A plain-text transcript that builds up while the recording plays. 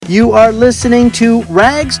You are listening to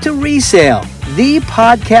Rags to Resale, the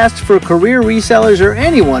podcast for career resellers or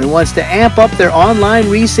anyone who wants to amp up their online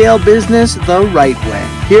resale business the right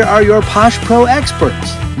way. Here are your Posh Pro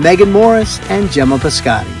experts, Megan Morris and Gemma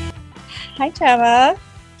Piscotti. Hi, Gemma.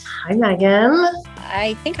 Hi, Megan.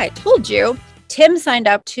 I think I told you, Tim signed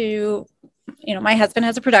up to, my husband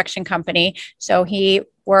has a production company, so he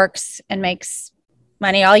works and makes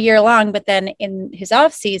money all year long. But then in his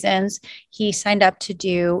off seasons, he signed up to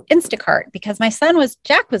do Instacart because my son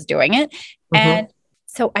Jack was doing it. Mm-hmm. And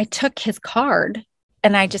so I took his card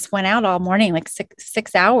and I just went out all morning, like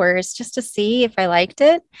six hours just to see if I liked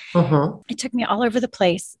it. Mm-hmm. It took me all over the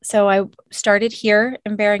place. So I started here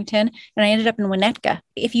in Barrington and I ended up in Winnetka.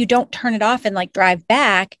 If you don't turn it off and like drive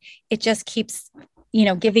back, it just keeps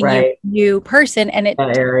giving you a new person and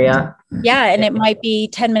that area. Yeah. And it might be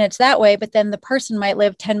 10 minutes that way, but then the person might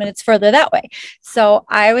live 10 minutes further that way. So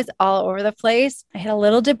I was all over the place. I had a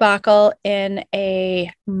little debacle in a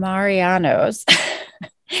Mariano's.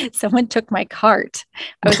 Someone took my cart.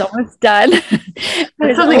 I was almost done.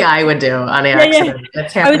 That's something I would do on accident.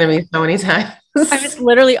 That's happened to me so many times. I was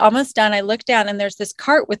literally almost done. I looked down and there's this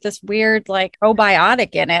cart with this weird like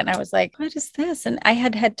probiotic in it. And I was like, what is this? And I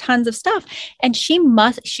had tons of stuff. And she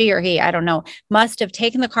or he, I don't know, must have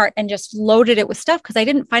taken the cart and just loaded it with stuff because I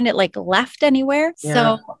didn't find it like left anywhere. Yeah.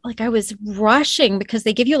 So like I was rushing because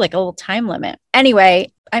they give you like a little time limit.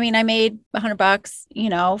 Anyway, I made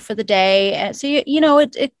 $100, for the day. And so,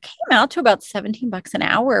 it came out to about $17 an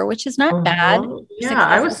hour, which is not bad. Yeah.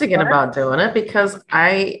 I was thinking about doing it because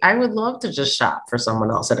I would love to just shop for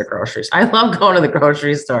someone else at a grocery store. I love going to the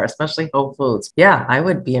grocery store, especially Whole Foods. Yeah. I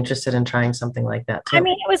would be interested in trying something like that too.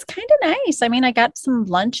 It was kind of nice. I got some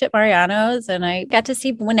lunch at Mariano's and I got to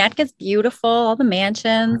see Winnetka's beautiful, all the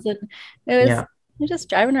mansions, and it was just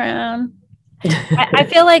driving around. I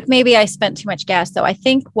feel like maybe I spent too much gas though. I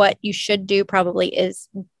think what you should do probably is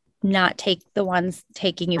not take the ones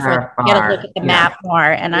taking you for, you got to look at the map more.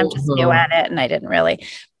 And I'm just new at it and I didn't really,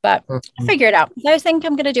 but I figured it out. I think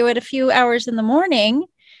I'm going to do it a few hours in the morning.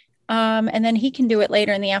 And then he can do it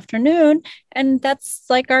later in the afternoon. And that's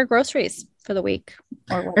like our groceries for the week.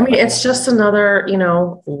 It's just another,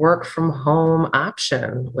 work from home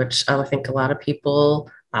option, which I think a lot of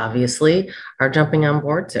people obviously are jumping on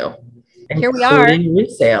board to. Here we are.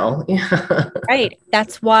 Resale. Right.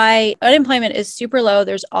 That's why unemployment is super low.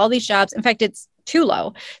 There's all these jobs. In fact, it's too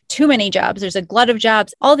low, too many jobs. There's a glut of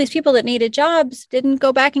jobs. All these people that needed jobs didn't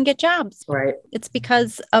go back and get jobs. Right. It's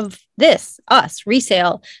because of us,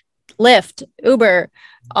 Resale, Lyft, Uber.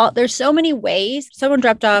 There's so many ways. Someone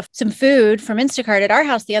dropped off some food from Instacart at our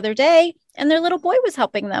house the other day and their little boy was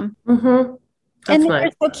helping them. Mm-hmm. And they were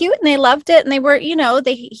so cute and they loved it. And they were,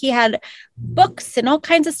 he had books and all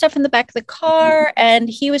kinds of stuff in the back of the car. And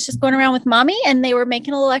he was just going around with mommy and they were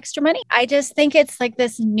making a little extra money. I just think it's like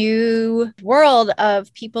this new world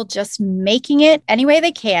of people just making it any way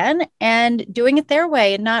they can and doing it their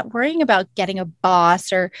way and not worrying about getting a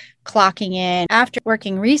boss or clocking in. After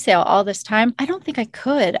working resale all this time, I don't think I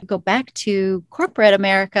could go back to corporate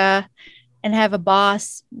America and have a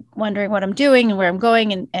boss wondering what I'm doing and where I'm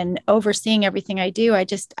going and overseeing everything I do. I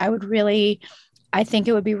think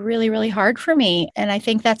it would be really, really hard for me. And I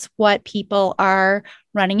think that's what people are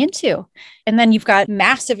running into. And then you've got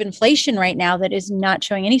massive inflation right now that is not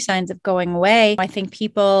showing any signs of going away. I think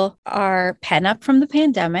people are pent up from the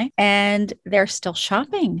pandemic and they're still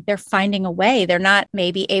shopping. They're finding a way. They're not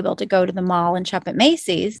maybe able to go to the mall and shop at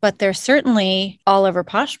Macy's, but they're certainly all over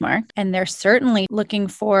Poshmark and they're certainly looking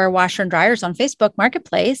for washer and dryers on Facebook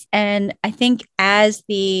Marketplace. And I think as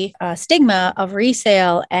the stigma of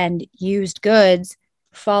resale and used goods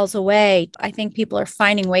falls away, I think people are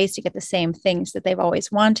finding ways to get the same things that they've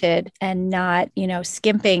always wanted and not,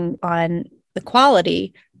 skimping on the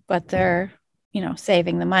quality, but they're,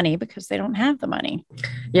 saving the money because they don't have the money.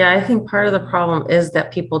 Yeah, I think part of the problem is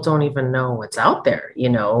that people don't even know what's out there.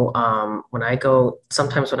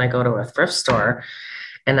 Sometimes when I go to a thrift store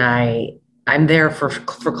and I'm there for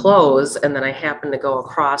clothes and then I happen to go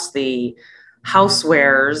across the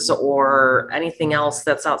housewares or anything else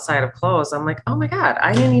that's outside of clothes, I'm like, oh my God,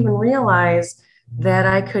 I didn't even realize that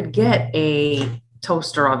I could get a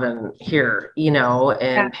toaster oven here,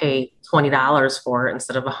 and pay $20 for it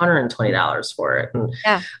instead of $120 for it. And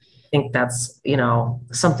I think that's,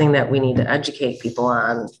 something that we need to educate people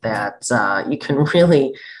on, that you can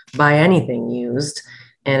really buy anything used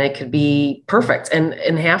and it could be perfect.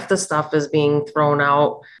 And half the stuff is being thrown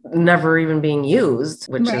out, never even being used,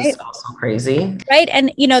 which is also crazy. Right.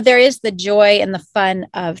 And, there is the joy and the fun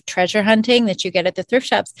of treasure hunting that you get at the thrift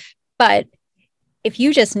shops. But if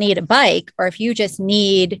you just need a bike or if you just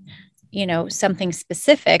need something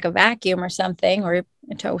specific, a vacuum or something, or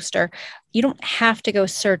a toaster, you don't have to go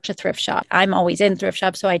search a thrift shop. I'm always in thrift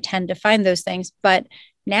shops, so I tend to find those things. But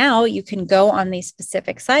now you can go on these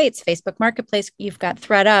specific sites, Facebook Marketplace, you've got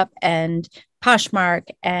ThredUp and Poshmark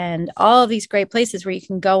and all of these great places where you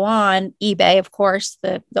can go on eBay, of course,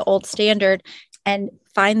 the old standard, and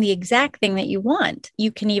find the exact thing that you want.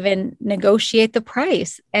 You can even negotiate the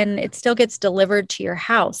price and it still gets delivered to your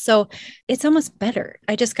house. So it's almost better.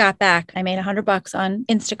 I just got back. I made $100 on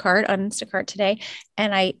Instacart today.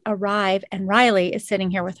 And I arrive and Riley is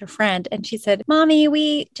sitting here with her friend. And she said, Mommy,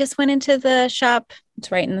 we just went into the shop.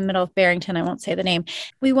 It's right in the middle of Barrington. I won't say the name.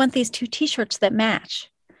 We want these 2 t-shirts that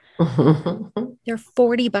match. They're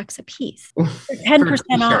 $40 a piece. They're 10%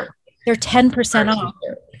 off. They're 10% off.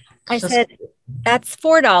 I said, that's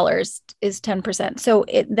 $4 is 10%. So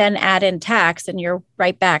it then add in tax and you're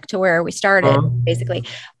right back to where we started, basically.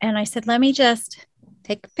 And I said, let me just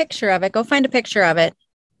take a picture of it. Go find a picture of it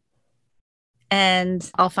and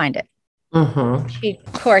I'll find it. She,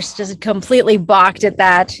 of course, just completely balked at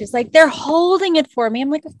that. She's like, they're holding it for me. I'm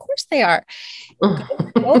like, of course they are.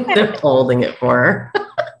 They're holding it for her.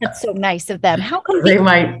 That's so nice of them. How come they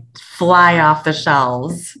might fly off the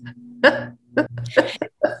shelves?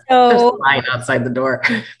 So line outside the door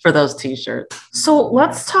for those t-shirts. So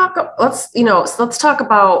let's talk about,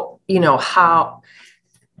 how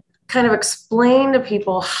kind of explain to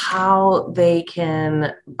people how they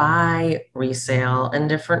can buy resale in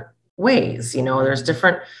different ways. There's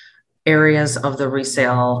different areas of the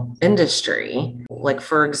resale industry. Like,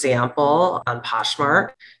 for example, on Poshmark,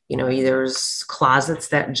 there's closets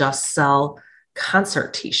that just sell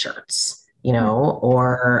concert t-shirts,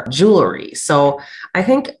 or jewelry. So I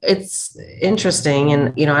think it's interesting.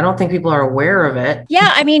 And, I don't think people are aware of it.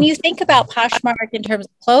 Yeah. I mean, you think about Poshmark in terms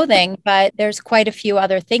of clothing, but there's quite a few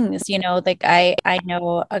other things, like I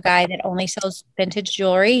know a guy that only sells vintage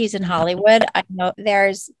jewelry. He's in Hollywood. I know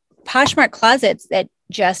there's Poshmark closets that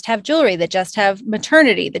just have jewelry, that just have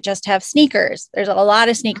maternity, that just have sneakers. There's a lot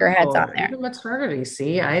of sneakerheads on there. Even maternity.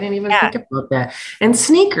 See, I didn't even think about that. And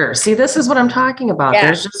sneakers. See, this is what I'm talking about. Yeah.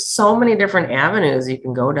 There's just so many different avenues you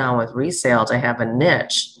can go down with resale to have a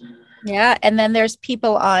niche. Yeah. And then there's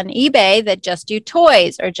people on eBay that just do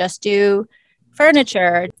toys or just do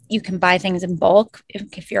furniture. You can buy things in bulk.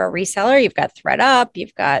 If you're a reseller, you've got ThredUp,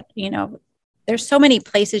 you've got, there's so many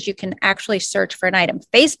places you can actually search for an item.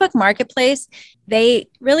 Facebook Marketplace, they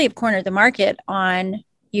really have cornered the market on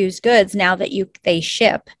used goods now that they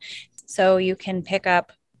ship. So you can pick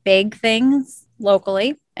up big things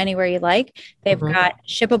locally, anywhere you like. They've got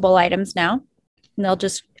shippable items now, and they'll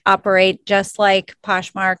just operate just like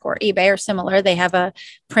Poshmark or eBay or similar. They have a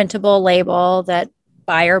printable label that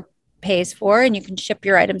buyer pays for, and you can ship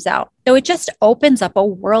your items out. So it just opens up a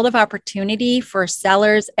world of opportunity for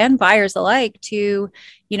sellers and buyers alike to,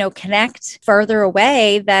 connect further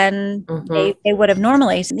away than they would have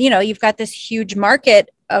normally. You've got this huge market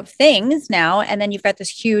of things now, and then you've got this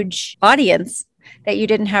huge audience that you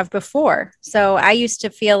didn't have before. So I used to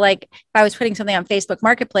feel like if I was putting something on Facebook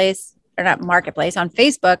Marketplace, or not Marketplace, on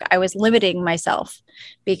Facebook, I was limiting myself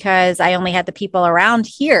because I only had the people around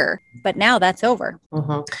here, but now that's over.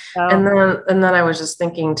 So, and then I was just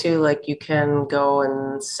thinking too, like you can go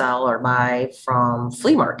and sell or buy from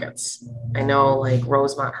flea markets. I know like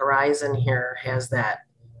Rosemont Horizon here has that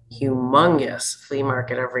humongous flea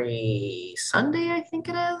market every Sunday, I think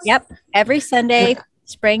it is. Yep. Every Sunday.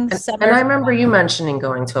 Spring, summer. And I remember you mentioning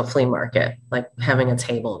going to a flea market, like having a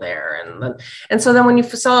table there. And so then when you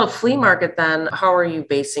sell at a flea market, then how are you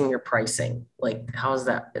basing your pricing? Like, how is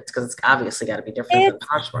that? It's because it's obviously got to be different than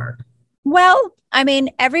Poshmark. Well, I mean,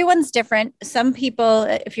 everyone's different. Some people,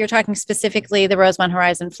 if you're talking specifically the Rosemont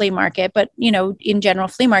Horizon flea market, but, in general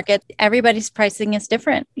flea market, everybody's pricing is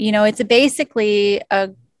different. It's basically a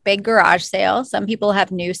big garage sale. Some people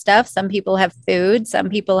have new stuff. Some people have food. Some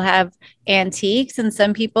people have antiques, and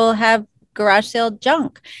some people have garage sale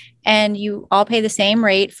junk. And you all pay the same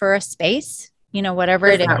rate for a space, whatever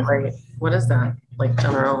it is. Right. What is that? Like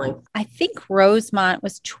generally? I think Rosemont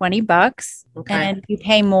was $20, and you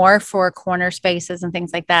pay more for corner spaces and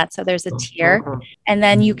things like that. So there's a tier. And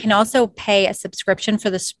then you can also pay a subscription for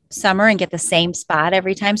the summer and get the same spot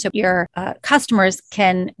every time. So your customers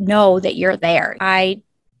can know that you're there. I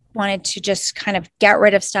wanted to just kind of get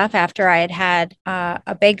rid of stuff after I had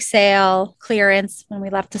a big sale clearance when we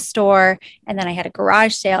left the store. And then I had a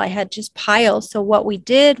garage sale. I had just piles. So what we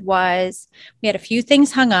did was we had a few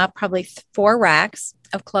things hung up, probably 4 racks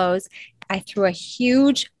of clothes. I threw a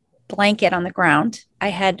huge blanket on the ground. I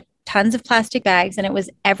had tons of plastic bags, and it was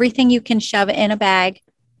everything you can shove in a bag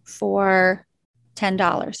for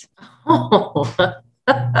 $10. Oh,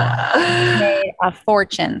 Made a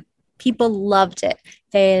fortune. People loved it.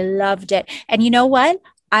 They loved it. And you know what?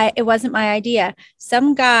 It wasn't my idea.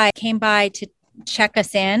 Some guy came by to check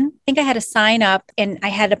us in. I think I had to sign up and I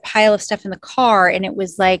had a pile of stuff in the car and it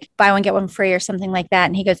was like buy one, get one free or something like that.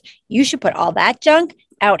 And he goes, you should put all that junk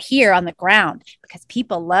out here on the ground because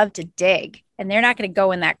people love to dig and they're not going to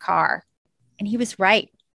go in that car. And he was right.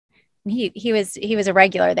 He was a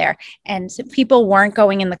regular there. And so people weren't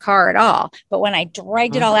going in the car at all. But when I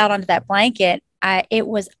dragged it all out onto that blanket, it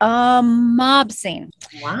was a mob scene.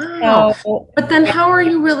 Wow. But then how are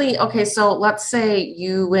you really, okay, so let's say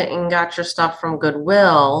you went and got your stuff from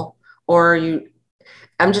Goodwill or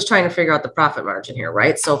I'm just trying to figure out the profit margin here,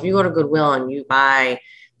 right? So if you go to Goodwill and you buy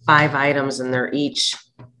 5 items and they're each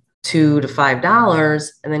 $2 to $5,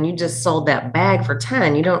 and then you just sold that bag for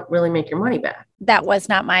 10, you don't really make your money back. That was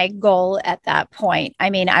not my goal at that point. I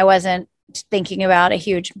mean, I wasn't thinking about a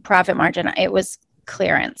huge profit margin. It was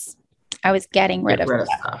clearance. I was getting rid of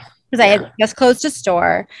stuff because I had just closed a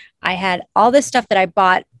store. I had all this stuff that I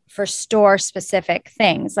bought for store specific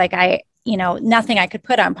things. Like nothing I could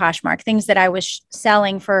put on Poshmark, things that I was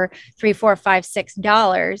selling for $3, $4, $5,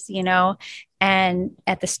 $6, and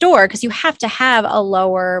at the store, because you have to have a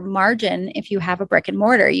lower margin if you have a brick and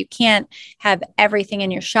mortar. You can't have everything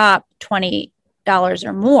in your shop $20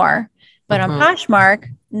 or more. But on Poshmark,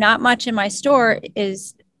 not much in my store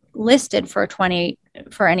is listed for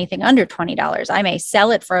anything under $20. I may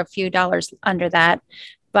sell it for a few dollars under that,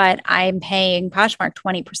 but I'm paying Poshmark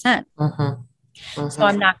 20%. So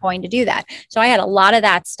I'm not going to do that. So I had a lot of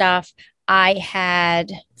that stuff. I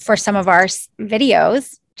had, for some of our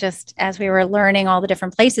videos, just as we were learning all the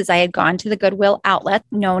different places, I had gone to the Goodwill outlet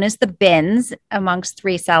known as the bins amongst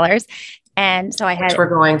resellers. And so which we're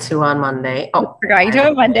going to on Monday. Oh, we're going to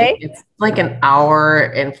on Monday. It's like an hour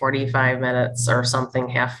and 45 minutes or something,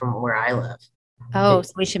 half from where I live. Oh,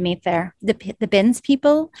 so we should meet there. The bins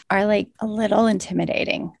people are like a little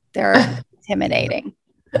intimidating. They're intimidating.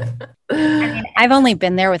 I mean, I've only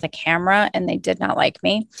been there with a camera and they did not like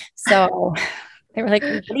me. So they were like,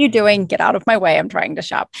 what are you doing? Get out of my way. I'm trying to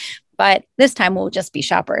shop. But this time we'll just be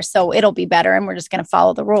shoppers. So it'll be better. And we're just going to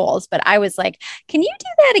follow the rules. But I was like, can you do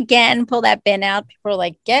that again? Pull that bin out. People were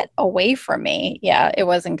like, get away from me. Yeah, it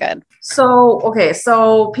wasn't good. So, okay.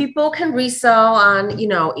 So people can resell on,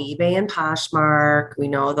 eBay and Poshmark. We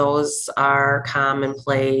know those are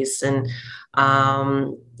commonplace and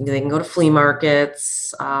they can go to flea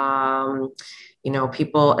markets.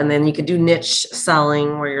 People, and then you could do niche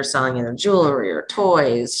selling where you're selling either jewelry or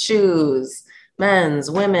toys, shoes, men's,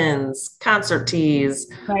 women's, concert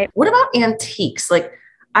tees. Right. What about antiques? Like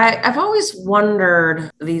I've always wondered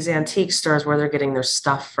these antique stores where they're getting their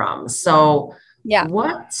stuff from. So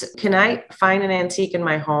what can I find an antique in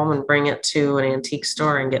my home and bring it to an antique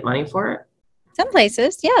store and get money for it? Some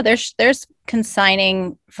places, yeah, there's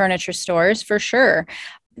consigning furniture stores for sure.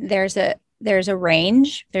 There's a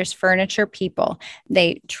range. There's furniture people.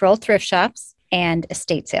 They troll thrift shops and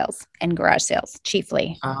estate sales and garage sales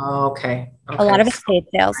chiefly. Oh, okay. A lot of estate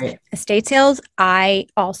sales. Right. Estate sales, I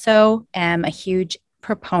also am a huge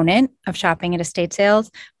proponent of shopping at estate sales,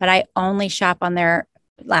 but I only shop on their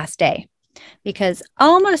last day because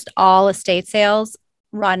almost all estate sales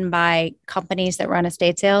run by companies that run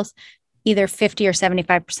estate sales either 50 or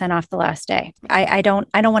 75% off the last day. I don't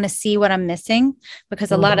want to see what I'm missing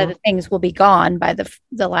because a lot of the things will be gone by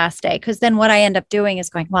the last day. Because then what I end up doing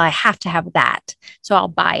is going, well, I have to have that. So I'll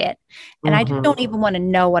buy it. And I don't even want to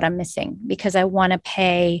know what I'm missing because I want to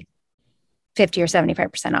pay 50 or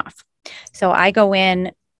 75% off. So I go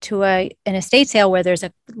in to an estate sale where there's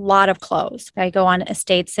a lot of clothes. I go on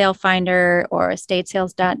Estate Sale Finder or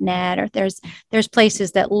estatesales.net, or there's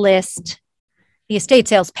places that list. The estate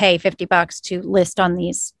sales pay $50 to list on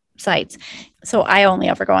these sites. So I only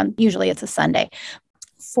ever go on, usually it's a Sunday.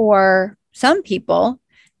 For some people,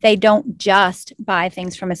 they don't just buy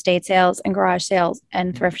things from estate sales and garage sales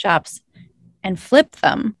and thrift shops and flip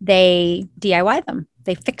them. They DIY them.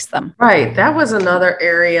 They fix them. Right. That was another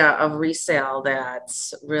area of resale that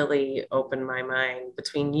really opened my mind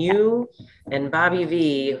between you and Bobby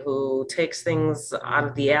V, who takes things out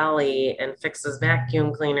of the alley and fixes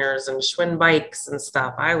vacuum cleaners and Schwinn bikes and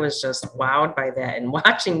stuff. I was just wowed by that. And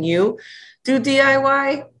watching you do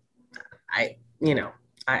DIY,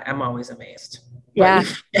 I'm always amazed. Yeah.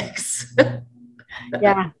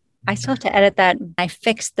 Yeah. I still have to edit that. I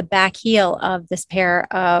fixed the back heel of this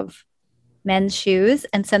pair of men's shoes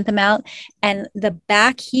and sent them out. And the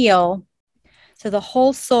back heel, so the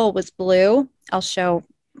whole sole was blue. I'll show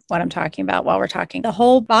what I'm talking about while we're talking. The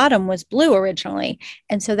whole bottom was blue originally.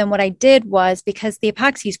 And so then what I did was, because the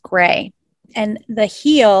epoxy is gray and the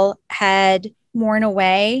heel had worn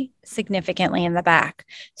away significantly in the back.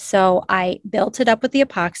 So I built it up with the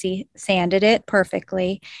epoxy, sanded it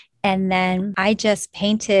perfectly, and then I just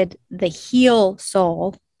painted the heel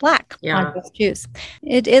sole black on both shoes.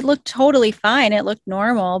 It looked totally fine. It looked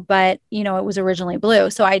normal, but it was originally blue.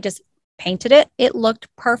 So I just painted it. It looked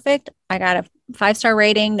perfect. I got a 5-star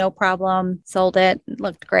rating, no problem. Sold it. It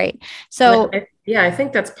looked great. So I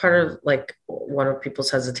think that's part of like one of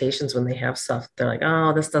people's hesitations when they have stuff. They're like,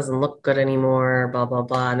 oh, this doesn't look good anymore, blah, blah,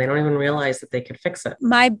 blah. And they don't even realize that they could fix it.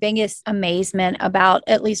 My biggest amazement about,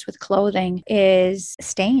 at least with clothing, is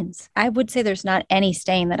stains. I would say there's not any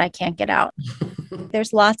stain that I can't get out.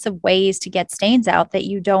 There's lots of ways to get stains out that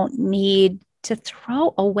you don't need to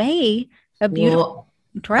throw away a beautiful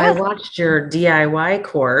dress. I watched your DIY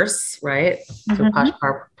course, right? Through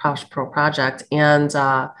Posh Pro Project. And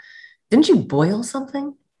didn't you boil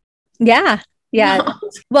something? Yeah. No.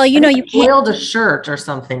 Well, you can't boiled a shirt or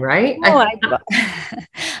something, right? No,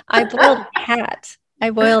 I boiled a hat. I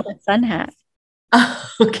boiled a sun hat.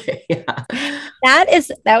 Okay. Yeah.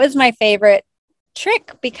 That was my favorite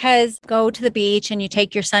trick, because go to the beach and you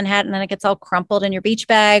take your sun hat and then it gets all crumpled in your beach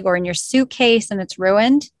bag or in your suitcase and it's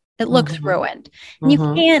ruined. It looks ruined. And you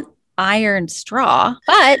can't iron straw,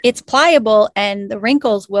 but it's pliable and the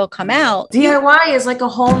wrinkles will come out. DIY is like a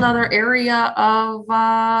whole nother area of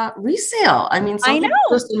resale. I mean, some people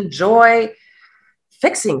just enjoy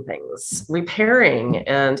fixing things, repairing.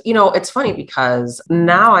 And, it's funny because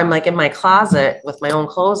now I'm like in my closet with my own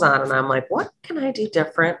clothes on and I'm like, what can I do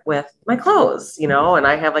different with my clothes? And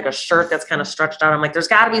I have like a shirt that's kind of stretched out. I'm like, there's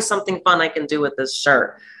got to be something fun I can do with this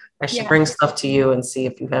shirt. I should bring stuff to you and see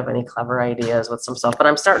if you have any clever ideas with some stuff. But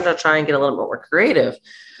I'm starting to try and get a little bit more creative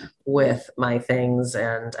with my things.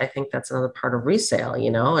 And I think that's another part of resale,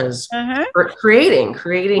 is creating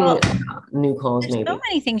new clothes. There's so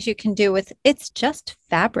many things you can do with it's just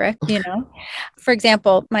fabric, For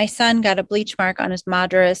example, my son got a bleach mark on his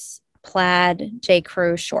Madras plaid J.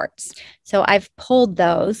 Crew shorts. So I've pulled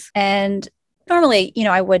those, and normally,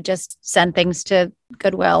 I would just send things to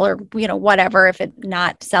Goodwill or, whatever, if it's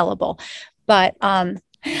not sellable. But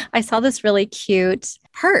I saw this really cute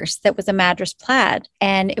purse that was a Madras plaid,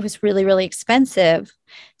 and it was really, really expensive.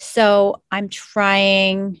 So I'm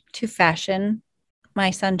trying to fashion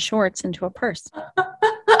my son's shorts into a purse.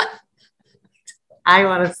 I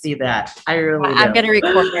want to see that. I really do. I'm going to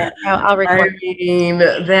record it. I'll record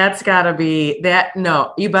it. That's got to be that.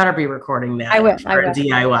 No, you better be recording that. I will.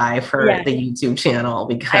 DIY for the YouTube channel,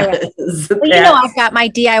 because I've got my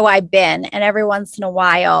DIY bin, and every once in a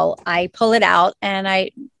while I pull it out and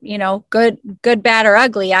I, good, bad or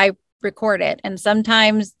ugly, I record it. And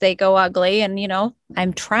sometimes they go ugly and,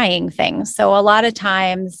 I'm trying things. So a lot of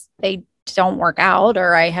times they don't work out,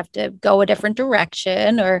 or I have to go a different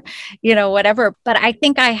direction, or, whatever. But I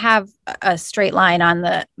think I have a straight line on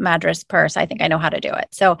the Madras purse. I think I know how to do it.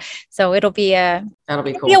 So that'll be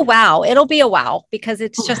cool. Be a wow. It'll be a wow, because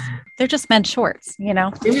they're just men's shorts,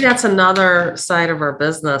 Maybe that's another side of our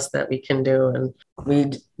business that we can do. And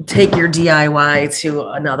we take your DIY to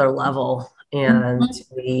another level. And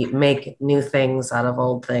we make new things out of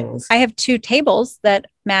old things. I have 2 tables that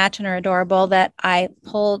match and are adorable that I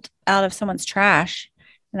pulled out of someone's trash.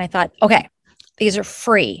 And I thought, okay, these are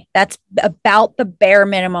free. That's about the bare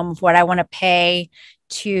minimum of what I want to pay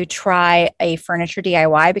to try a furniture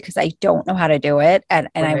DIY, because I don't know how to do it. And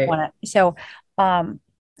I want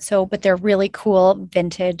to, but they're really cool,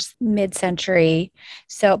 vintage, mid-century.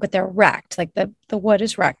 But they're wrecked. Like the wood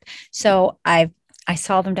is wrecked. So I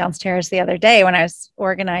saw them downstairs the other day when I was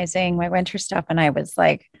organizing my winter stuff, and I was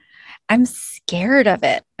like, I'm scared of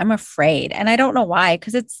it. I'm afraid. And I don't know why,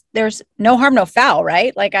 because there's no harm, no foul,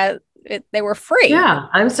 right? Like they were free. Yeah.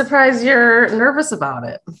 I'm surprised you're nervous about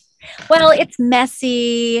it. Well, it's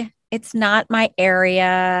messy. It's not my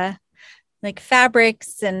area. Like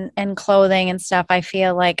fabrics and clothing and stuff, I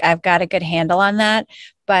feel like I've got a good handle on that.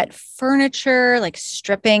 But furniture, like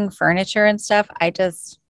stripping furniture and stuff,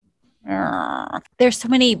 there's so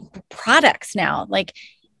many products now. Like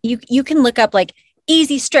you can look up like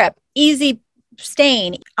easy strip, easy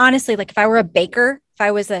stain. Honestly, like if I were a baker, if I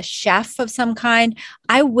was a chef of some kind,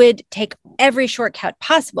 I would take every shortcut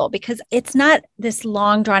possible, because it's not this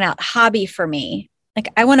long drawn out hobby for me. Like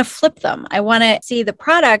I want to flip them. I want to see the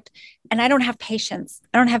product, and I don't have patience.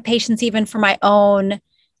 I don't have patience even for my own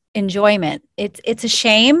enjoyment. It's a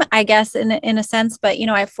shame, I guess, in a sense, but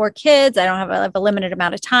I have 4 kids. I have a limited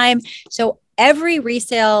amount of time. So every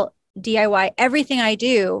resale DIY, everything I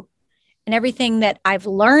do and everything that I've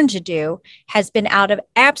learned to do has been out of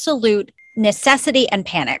absolute necessity and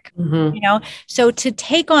panic, So to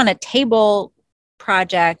take on a table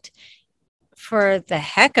project for the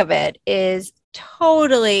heck of it is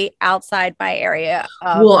totally outside my area.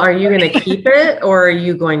 Well, are you going to keep it or are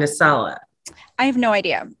you going to sell it? I have no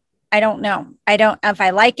idea. I don't know. I don't, if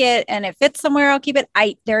I like it and it fits somewhere, I'll keep it.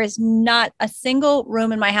 There is not a single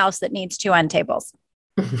room in my house that needs 2 end tables.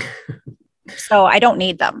 So I don't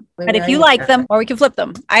need them. But if you like them, or we can flip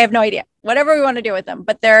them, I have no idea. Whatever we want to do with them,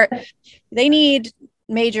 but they need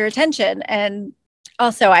major attention. And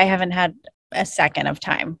also I haven't had a second of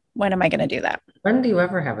time. When am I going to do that? When do you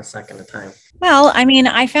ever have a second of time? Well, I mean,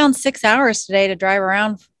 I found 6 hours today to drive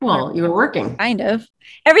around. Well, you were working. Kind of.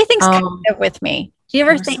 Everything's kind of with me. Do you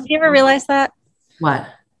ever realize that? What?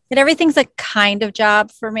 That everything's a kind of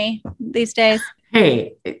job for me these days.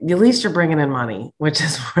 Hey, at least you're bringing in money, which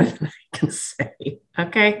is more than I can say.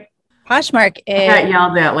 Okay. Poshmark is. I got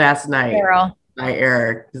yelled at last night Girl. by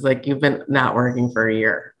Eric. He's like, you've been not working for a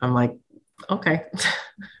year. I'm like, okay.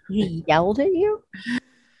 He yelled at you?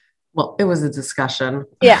 Well, it was a discussion.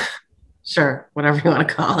 Yeah. Sure. Whatever you want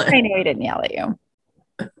to call it. I knew he didn't yell at you.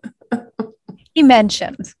 He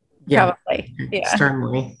mentioned. Yeah. Probably. Yeah.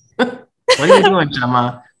 Externally. What are you doing,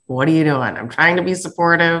 Gemma? What are you doing? I'm trying to be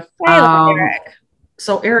supportive. I love Eric.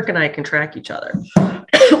 So Eric and I can track each other.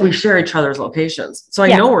 We share each other's locations. So I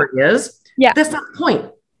Yeah. know where he is. Yeah. That's not the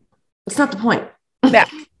point. It's not the point. Yeah.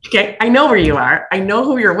 Okay. I know where you are. I know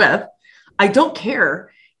who you're with. I don't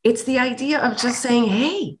care. It's the idea of just saying,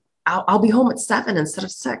 hey, I'll be home at 7 instead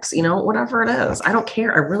of 6, whatever it is. I don't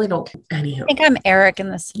care. I really don't care. Anyhow. I think I'm Eric in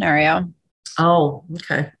this scenario. Oh,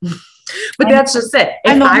 okay. But that's just it.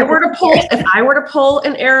 If I were to pull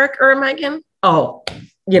an Eric or a Megan,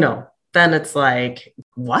 then it's like,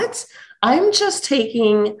 what? I'm just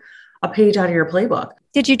taking a page out of your playbook.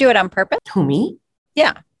 Did you do it on purpose? Who, me?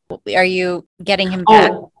 Yeah. Are you getting him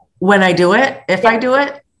back? Oh, when I do it, if I do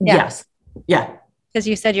it, Yeah. yes. Yeah. Because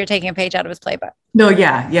you said you're taking a page out of his playbook. No,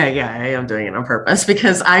 yeah. I am doing it on purpose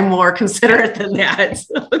because I'm more considerate than that.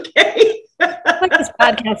 Okay. Like this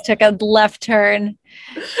podcast took a left turn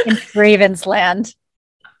in grievance land.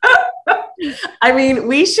 I mean,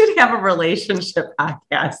 we should have a relationship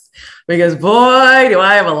podcast because boy, do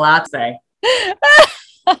I have a lot to say.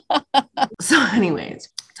 So anyways,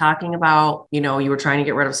 talking about, you were trying to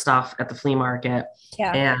get rid of stuff at the flea market.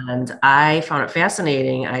 Yeah. And I found it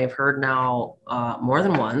fascinating. I have heard now more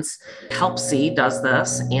than once, Helpsy does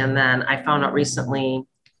this. And then I found out recently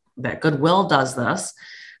that Goodwill does this,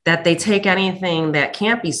 that they take anything that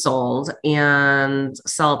can't be sold and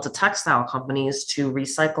sell it to textile companies to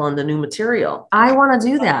recycle into new material. I want to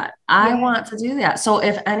do that. I want to do that. So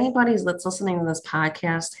if anybody that's listening to this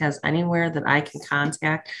podcast has anywhere that I can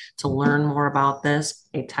contact to learn more about this,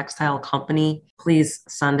 a textile company, please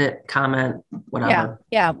send it, comment, whatever.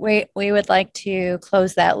 Yeah. We would like to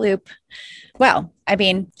close that loop. Well, I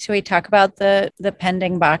mean, should we talk about the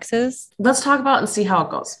pending boxes? Let's talk about it and see how it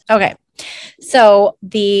goes. Okay. So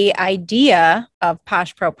the idea of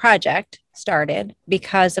Posh Pro Project started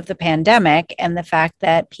because of the pandemic and the fact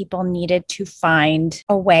that people needed to find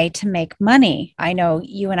a way to make money. I know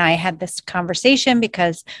you and I had this conversation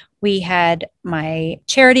because we had my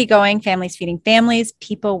charity going, Families Feeding Families.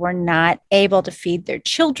 People were not able to feed their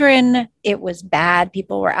children. It was bad.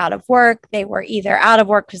 People were out of work. They were either out of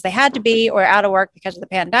work because they had to be or out of work because of the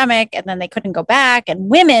pandemic, and then they couldn't go back. And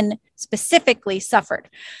women specifically suffered.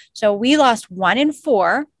 So we lost 1 in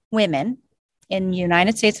 4 women in the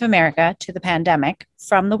United States of America to the pandemic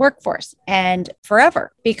from the workforce and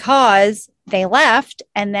forever because they left,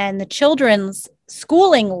 and then the children's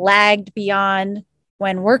schooling lagged beyond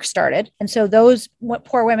when work started. And so those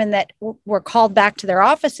poor women that were called back to their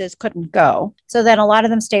offices couldn't go. So then a lot of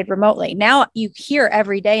them stayed remotely. Now you hear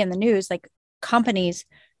every day in the news, like companies,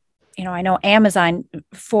 I know Amazon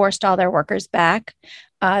forced all their workers back.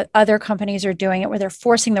 Other companies are doing it where they're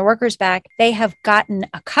forcing their workers back. They have gotten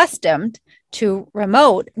accustomed to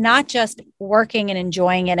remote, not just working and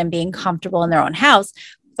enjoying it and being comfortable in their own house,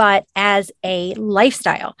 but as a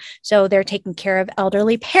lifestyle. So they're taking care of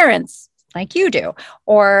elderly parents like you do,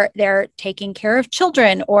 or they're taking care of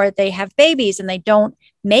children, or they have babies and they don't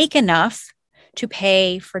make enough to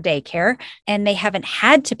pay for daycare, and they haven't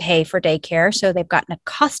had to pay for daycare. So they've gotten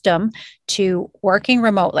accustomed to working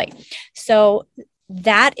remotely. So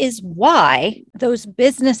that is why those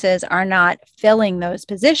businesses are not filling those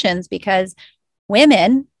positions, because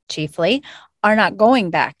women chiefly are not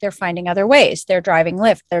going back. They're finding other ways. They're driving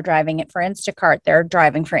Lyft. They're driving it for Instacart. They're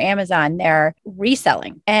driving for Amazon. They're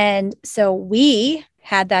reselling. And so we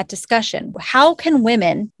had that discussion. How can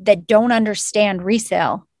women that don't understand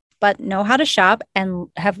resale, but know how to shop and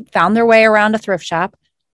have found their way around a thrift shop,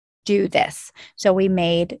 do this? So we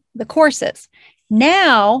made the courses.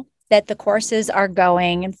 Now that the courses are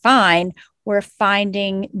going and fine, we're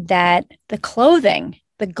finding that the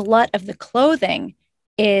glut of the clothing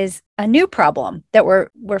is a new problem that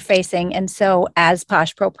we're facing. And so as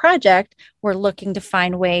Posh Pro Project, we're looking to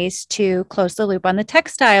find ways to close the loop on the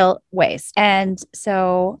textile waste. And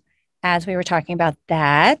so as we were talking about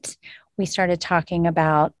that, we started talking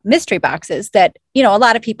about mystery boxes that, a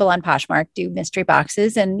lot of people on Poshmark do mystery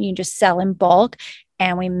boxes and you just sell in bulk.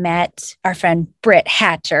 And we met our friend Britt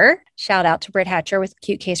Hatcher. Shout out to Britt Hatcher with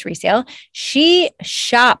Cute Case Resale. She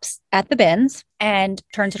shops at the bins and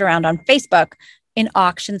turns it around on Facebook in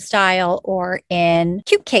auction style or in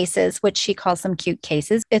cute cases, which she calls them cute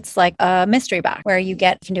cases. It's like a mystery box where you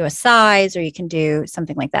can do a size or you can do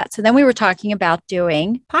something like that. So then we were talking about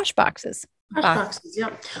doing Posh boxes. Boxes, yeah.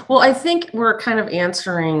 Well, I think we're kind of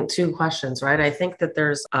answering two questions, right? I think that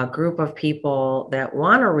there's a group of people that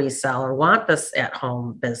want to resell or want this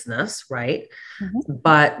at-home business, right? Mm-hmm.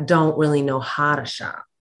 But don't really know how to shop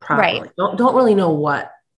properly. Right. Don't really know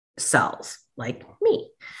what sells, like me.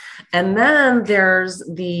 And then there's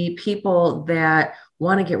the people that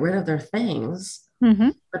want to get rid of their things, mm-hmm.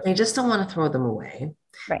 but they just don't want to throw them away.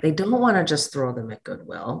 Right. They don't want to just throw them at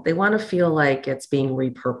Goodwill. They want to feel like it's being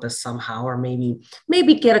repurposed somehow, or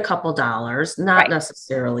maybe get a couple dollars, not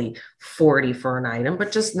necessarily 40 for an item,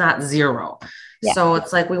 but just not zero. Yeah. So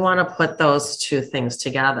it's like, we want to put those two things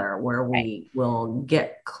together where we will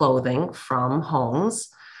get clothing from homes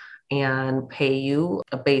and pay you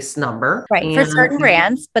a base number. Right. For certain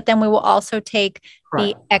brands, but then we will also take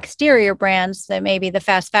the exterior brands, that maybe the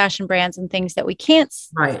fast fashion brands and things that we can't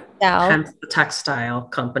sell. Hence the textile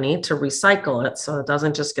company to recycle it so it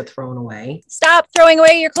doesn't just get thrown away. Stop throwing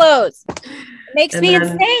away your clothes. It makes me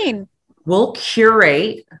insane. We'll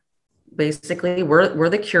curate. Basically, we're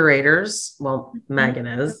the curators. Well, Megan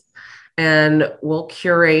is. And we'll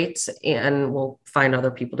curate and we'll find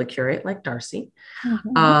other people to curate, like Darcy,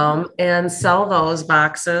 and sell those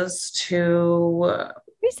boxes to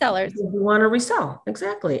resellers who want to resell.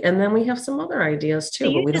 Exactly. And then we have some other ideas too.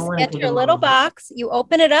 So you just get your little box, you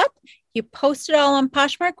open it up, you post it all on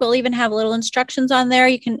Poshmark. We'll even have little instructions on there.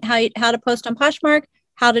 You can how to post on Poshmark,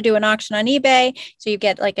 how to do an auction on eBay. So you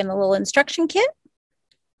get like in a little instruction kit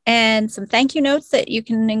and some thank you notes that you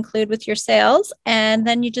can include with your sales. And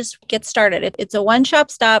then you just get started. It's a one-shop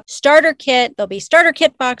stop starter kit. There'll be starter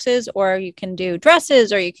kit boxes, or you can do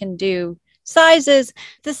dresses, or you can do sizes.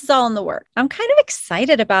 This is all in the work. I'm kind of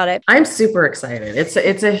excited about it. I'm super excited.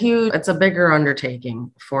 It's a bigger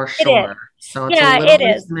undertaking for sure. So it's a little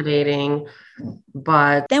intimidating,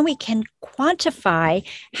 but then we can quantify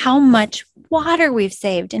how much water we've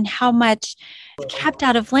saved and how much kept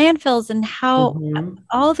out of landfills and how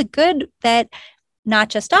all the good that not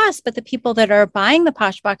just us, but the people that are buying the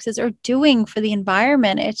Posh boxes are doing for the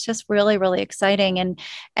environment. It's just really, really exciting. And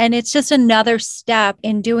it's just another step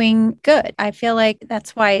in doing good. I feel like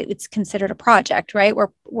that's why it's considered a project, right?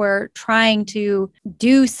 We're trying to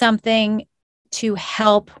do something to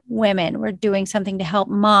help women. We're doing something to help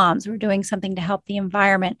moms. We're doing something to help the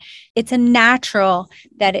environment. It's a natural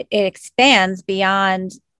that it expands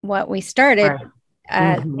beyond what we started.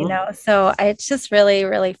 Right. So it's just really,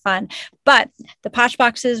 really fun. But the Posh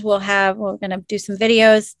boxes we're going to do some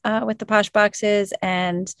videos with the Posh boxes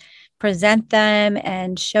and present them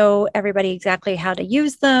and show everybody exactly how to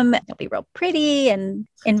use them. It'll be real pretty and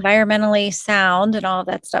environmentally sound and all of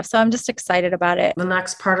that stuff. So I'm just excited about it. The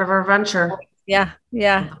next part of our venture. Yeah.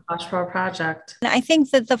 The Posh Pro Project. And I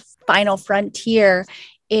think that the final frontier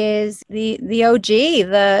is the OG,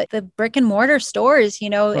 the brick and mortar stores.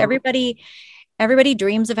 Everybody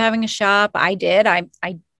dreams of having a shop. I did. I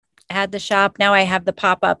had the shop. Now I have the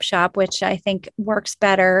pop-up shop, which I think works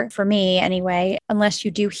better for me anyway, unless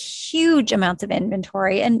you do huge amounts of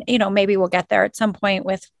inventory. And, maybe we'll get there at some point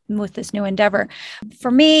with this new endeavor.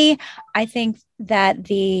 For me, I think that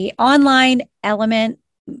the online element,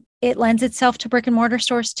 it lends itself to brick and mortar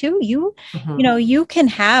stores too. You can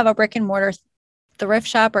have a brick and mortar thrift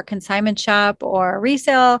shop or consignment shop or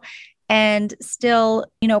resale and still,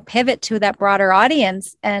 pivot to that broader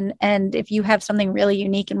audience. And if you have something really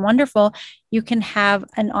unique and wonderful, you can have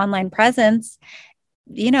an online presence,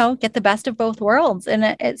 get the best of both worlds.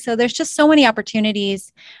 And so there's just so many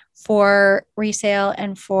opportunities for resale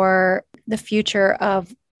and for the future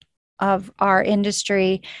of our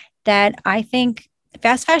industry that I think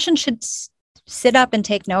fast fashion should sit up and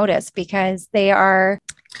take notice, because they're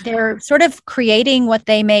sort of creating what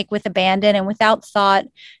they make with abandon and without thought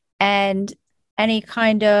and any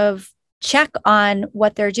kind of check on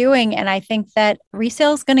what they're doing. And I think that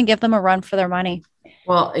resale is going to give them a run for their money.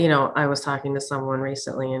 Well, I was talking to someone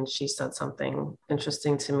recently and she said something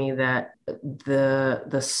interesting to me, that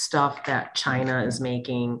the stuff that China is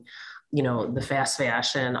making the fast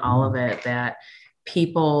fashion, all of it, that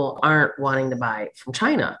people aren't wanting to buy from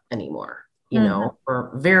China anymore,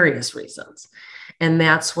 for various reasons. And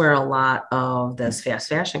that's where a lot of this fast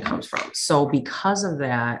fashion comes from. So because of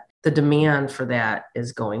that, the demand for that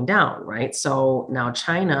is going down, right? So now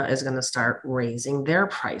China is going to start raising their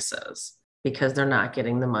prices because they're not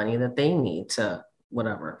getting the money that they need to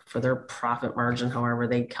whatever for their profit margin, however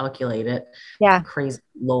they calculate it. Yeah. Crazy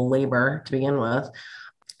low labor to begin with.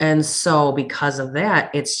 And so because of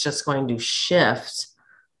that, it's just going to shift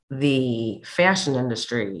the fashion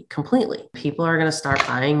industry completely. People are going to start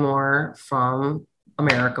buying more from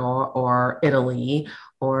America or Italy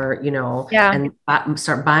or, and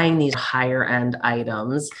start buying these higher end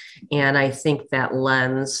items. And I think that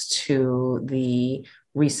lends to the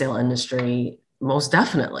resale industry most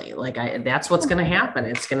definitely. That's what's going to happen.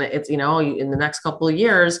 It's in the next couple of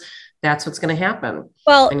years, that's what's going to happen.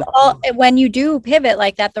 Well, when you do pivot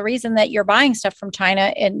like that, the reason that you're buying stuff from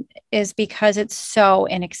China is because it's so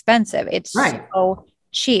inexpensive. It's right. So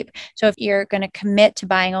cheap. So if you're going to commit to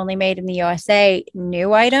buying only made in the USA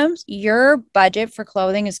new items, your budget for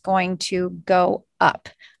clothing is going to go up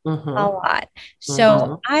a lot.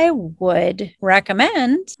 So I would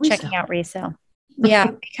recommend checking out Resale.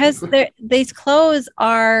 Yeah, because these clothes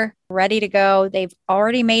are ready to go. They've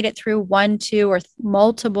already made it through 1, 2, or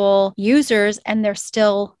multiple users, and they're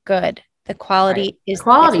still good. The quality is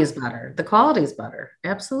better. The quality is better.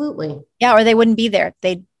 Absolutely. Yeah, or they wouldn't be there.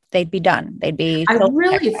 They'd be done. They'd be. I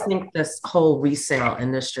really think this whole resale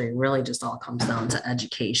industry really just all comes down to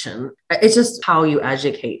education. It's just how you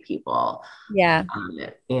educate people. Yeah. On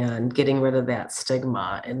it and getting rid of that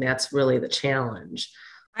stigma, and that's really the challenge.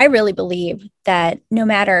 I really believe that no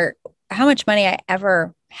matter how much money I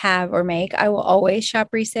ever have or make, I will always shop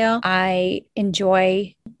resale. I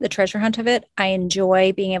enjoy the treasure hunt of it. I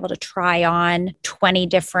enjoy being able to try on 20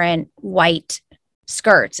 different white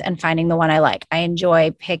skirts and finding the one I like. I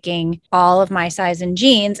enjoy picking all of my size in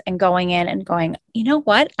jeans and going in and going, you know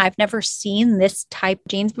what? I've never seen this type of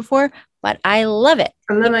jeans before, but I love it.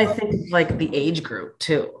 And then I think like the age group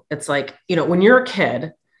too. It's like, when you're a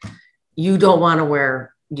kid, you don't want to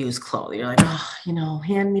wear used clothes. You're like,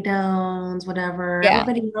 hand-me-downs, whatever. Yeah.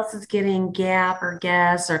 Everybody else is getting Gap or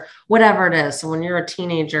Guess or whatever it is. So when you're a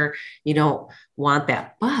teenager, you don't want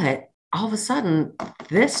that. But all of a sudden,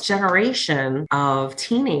 this generation of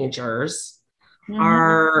teenagers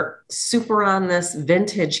are super on this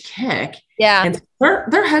vintage kick. Yeah. And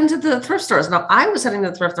they're heading to the thrift stores. Now, I was heading to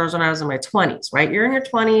the thrift stores when I was in my 20s, right? You're in your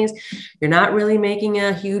 20s. You're not really making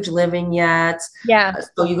a huge living yet. Yeah.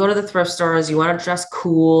 So you go to the thrift stores. You want to dress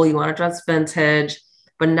cool. You want to dress vintage.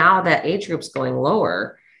 But now that age group's going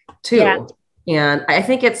lower too. Yeah. And I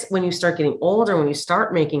think it's when you start getting older, when you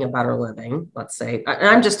start making a better living, let's say, and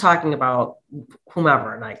I'm just talking about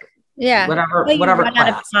whomever, like, yeah, whatever run out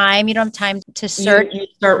of time. You don't have time to search. You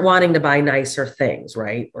start wanting to buy nicer things,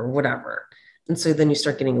 right? Or whatever. And so then you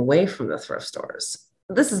start getting away from the thrift stores.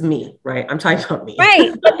 This is me, right? I'm talking about me.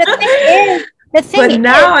 Right. But the thing but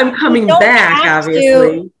now I'm coming back,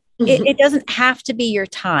 obviously. It doesn't have to be your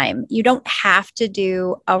time. You don't have to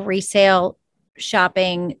do a resale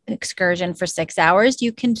shopping excursion for 6 hours.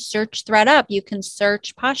 You can search ThredUp. You can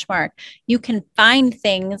search Poshmark. You can find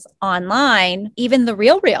things online, even the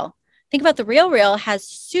RealReal. Think about the RealReal has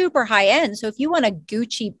super high end. So if you want a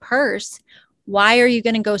Gucci purse, why are you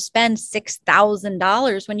going to go spend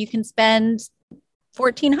 $6,000 when you can spend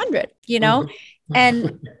 $1,400,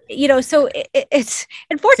 And, so it's,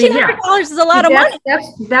 and $1,400 is a lot of money.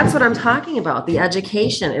 That's what I'm talking about. The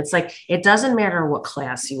education. It's like, it doesn't matter what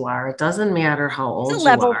class you are. It doesn't matter how old you are. It's a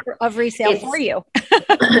level of resale for you.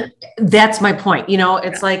 That's my point.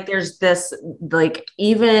 It's like, there's this, like,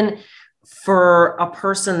 even for a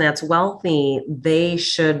person that's wealthy, they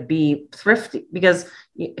should be thrifty because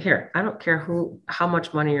I don't care how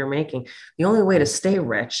much money you're making. The only way to stay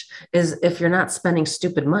rich is if you're not spending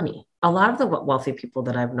stupid money. A lot of the wealthy people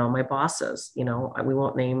that I've known, my bosses, we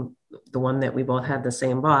won't name the one that we both had the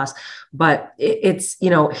same boss, but it's,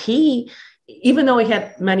 he, even though he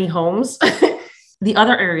had many homes, the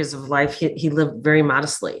other areas of life, he lived very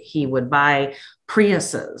modestly. He would buy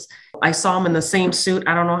Priuses. I saw him in the same suit.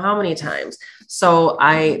 I don't know how many times. So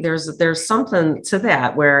there's something to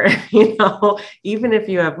that where, even if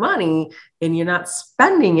you have money and you're not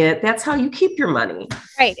spending it, that's how you keep your money.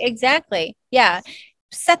 Right. Exactly. Yeah.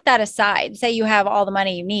 Set that aside. Say you have all the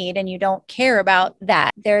money you need and you don't care about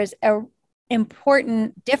that. There's a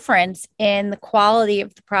important difference in the quality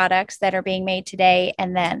of the products that are being made today.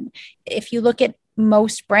 And then if you look at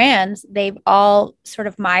most brands, they've all sort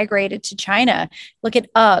of migrated to China. Look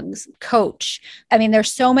at Uggs, Coach. I mean,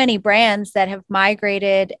 there's so many brands that have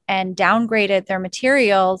migrated and downgraded their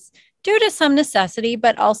materials due to some necessity,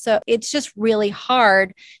 but also it's just really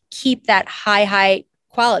hard keep that high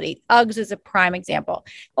quality. Uggs is a prime example.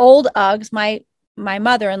 Old Uggs, my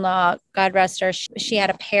mother-in-law, God rest her, she had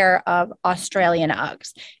a pair of Australian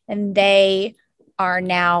Uggs, and they are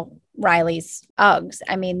now Riley's Uggs.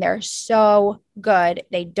 I mean, they're so good.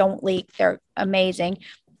 They don't leak. They're amazing.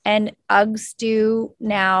 And Uggs do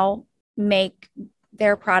now make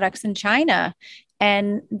their products in China,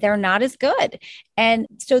 and they're not as good. And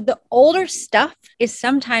so the older stuff is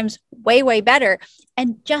sometimes way better.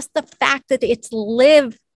 And just the fact that it's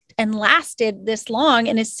lived and lasted this long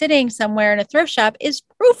and is sitting somewhere in a thrift shop is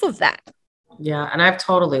proof of that. Yeah. And I've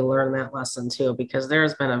totally learned that lesson too, because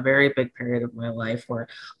there's been a very big period of my life where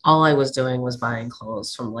all I was doing was buying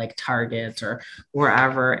clothes from like Target or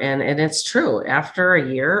wherever. And it's true. After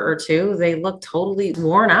a year or two, they look totally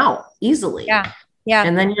worn out easily. Yeah. Yeah.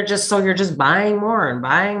 And then you're just buying more and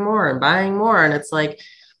buying more and buying more. And it's like,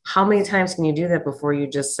 how many times can you do that before you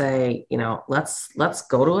just say, let's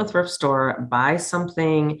go to a thrift store, buy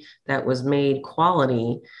something that was made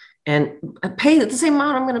quality, and pay the same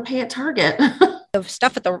amount I'm going to pay at Target. The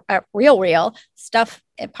stuff at the Real stuff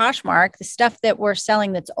at Poshmark, the stuff that we're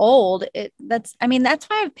selling that's old, that's why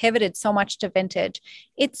I've pivoted so much to vintage.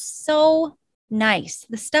 It's so nice.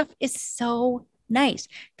 The stuff is so nice.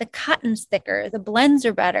 The cotton's thicker. The blends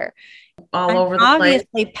are better. All over the place.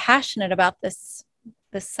 Obviously passionate about this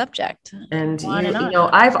subject. And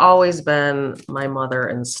I've always been, my mother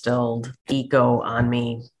instilled eco on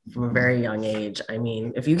me from a very young age. I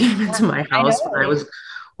mean, if you came into my house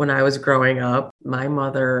when I was growing up, my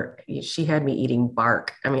mother, she had me eating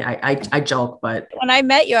bark. I mean, I joke, but when I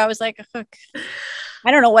met you, I was like, I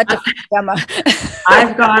don't know what to think, Gemma.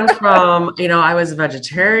 I've gone from, I was a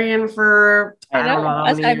vegetarian for, I don't know how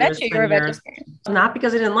many I met you were a vegetarian. Not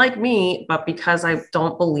because I didn't like meat, but because I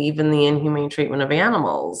don't believe in the inhumane treatment of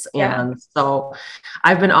animals. Yeah. And so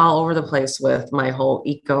I've been all over the place with my whole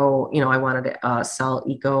eco, I wanted to sell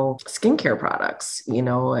eco skincare products, and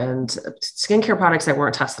skincare products that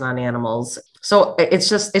weren't tested on animals. So it's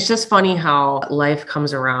just funny how life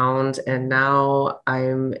comes around, and now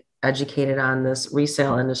I'm educated on this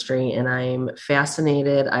resale industry and I'm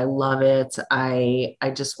fascinated. I love it. I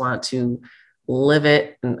just want to live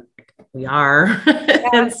it, and we are. Yeah.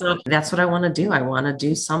 And so that's what I want to do. I want to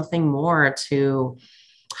do something more to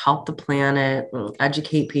help the planet,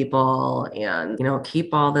 educate people, and,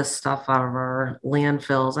 keep all this stuff out of our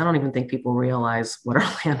landfills. I don't even think people realize what our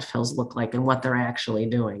landfills look like and what they're actually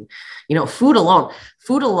doing. Food alone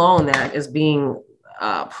that is being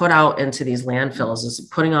put out into these landfills is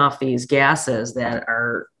putting off these gases that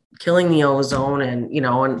are killing the ozone, and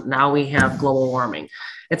now we have global warming.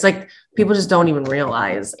 It's like people just don't even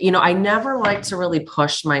realize. I never like to really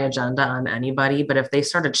push my agenda on anybody, but if they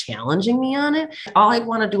started challenging me on it, all I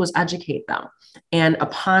want to do is educate them. And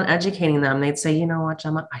upon educating them, they'd say, you know what,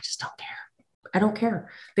 Gemma, I just don't care. I don't care.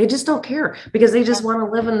 They just don't care because they just want to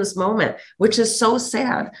live in this moment, which is so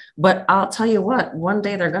sad. But I'll tell you what, one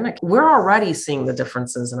day we're already seeing the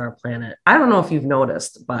differences in our planet. I don't know if you've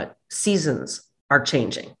noticed, but seasons are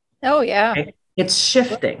changing. Oh, yeah. Okay? It's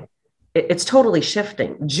shifting. It's totally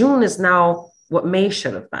shifting. June is now what May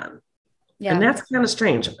should have been. Yeah. And that's kind of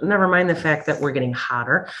strange. Never mind the fact that we're getting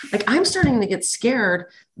hotter. Like, I'm starting to get scared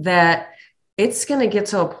that it's going to get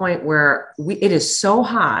to a point where it is so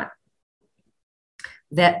hot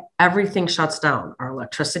that everything shuts down. Our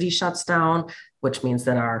electricity shuts down, which means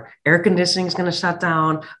that our air conditioning is going to shut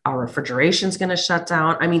down. Our refrigeration is going to shut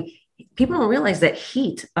down. I mean, people don't realize that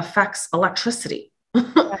heat affects electricity,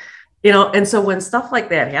 and so when stuff like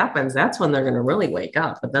that happens, that's when they're going to really wake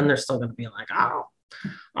up. But then they're still going to be like, oh,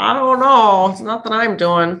 I don't know. It's nothing I'm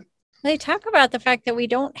doing. They talk about the fact that we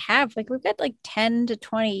don't have, we've got 10 to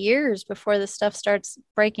 20 years before this stuff starts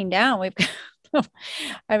breaking down. We've got,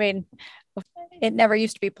 it never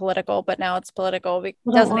used to be political, but now it's political. It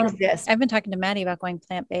doesn't exist. I've been talking to Maddie about going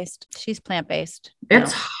plant-based. She's plant-based.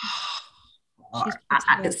 It's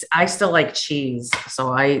I still like cheese.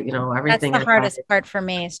 So everything. That's the hardest part for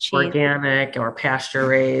me is cheese. Organic or pasture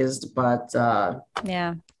raised, but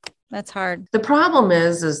yeah, that's hard. The problem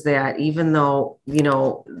is that even though,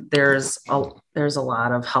 there's a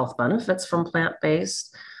lot of health benefits from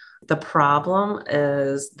plant-based, the problem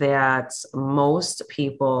is that most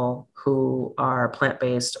people who are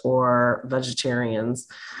plant-based or vegetarians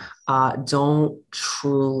don't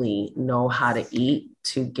truly know how to eat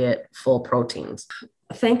to get full proteins.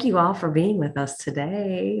 thank you all for being with us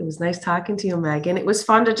today. It was nice talking to you, Megan. It was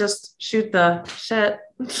fun to just shoot the shit.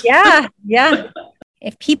 Yeah.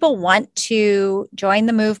 If people want to join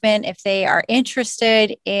the movement, if they are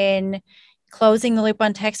interested in closing the loop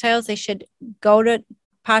on textiles, they should go to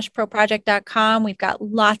poshproproject.com. We've got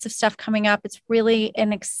lots of stuff coming up. It's really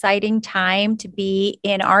an exciting time to be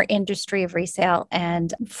in our industry of resale.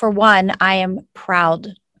 And for one, I am proud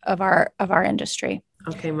of our industry.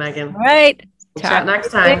 Okay, Megan. All right. We'll chat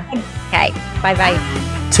next time. Okay. Bye-bye.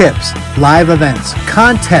 Tips, live events,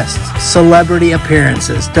 contests, celebrity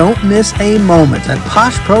appearances. Don't miss a moment at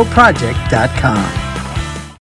poshproproject.com.